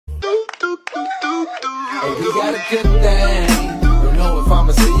Hey, we got a good thing. Don't know if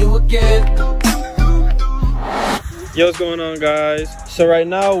I'ma see you again. Yo, what's going on, guys? So right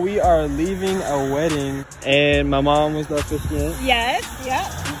now we are leaving a wedding and my mom was the officiant. Yes, yep.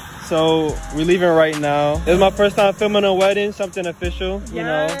 So we're leaving right now. It was my first time filming a wedding, something official, you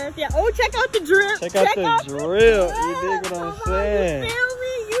know. Yeah. Oh, check out the drip. Check out the drill. You dig what I'm saying?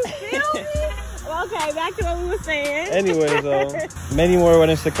 You feel me? Okay, back to what we were saying. Anyways, many more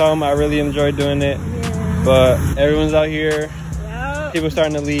weddings to come. I really enjoyed doing it. Yeah. But everyone's out here. Yep. People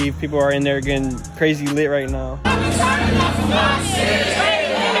starting to leave. People are in there getting crazy lit right now.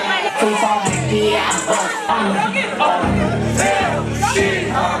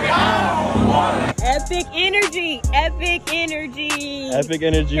 Epic energy, epic energy. Epic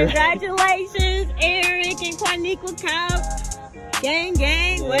energy. Congratulations, Eric and Quaniqua Couch. Gang,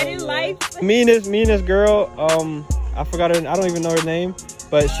 gang, wedding life. Me and this girl, I forgot her, I don't even know her name,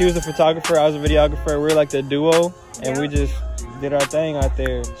 but she was a photographer, I was a videographer. We were like the duo, and we just did our thing out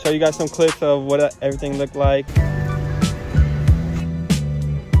there. So you got some clips of what everything looked like.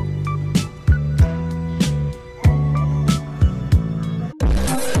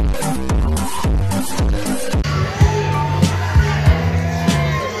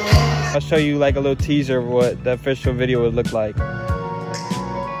 I'll show you like a little teaser of what the official video would look like.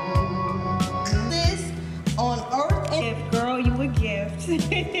 This on Earth, if girl, you a gift to her.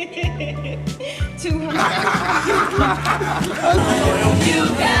 You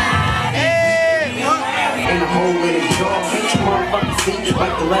got it. Ain't a hole in a jar. Ain't you motherfucking see you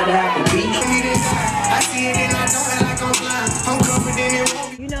like the letter have to be. I see it and I know that I go blind. I'm covered in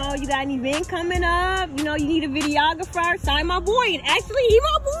it. You know, you got an event coming up. You know, you need a videographer. Sign my boy. And actually, he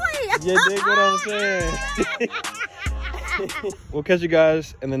my boy. You dig what I'm saying? We'll catch you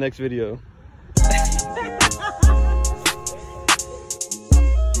guys in the next video.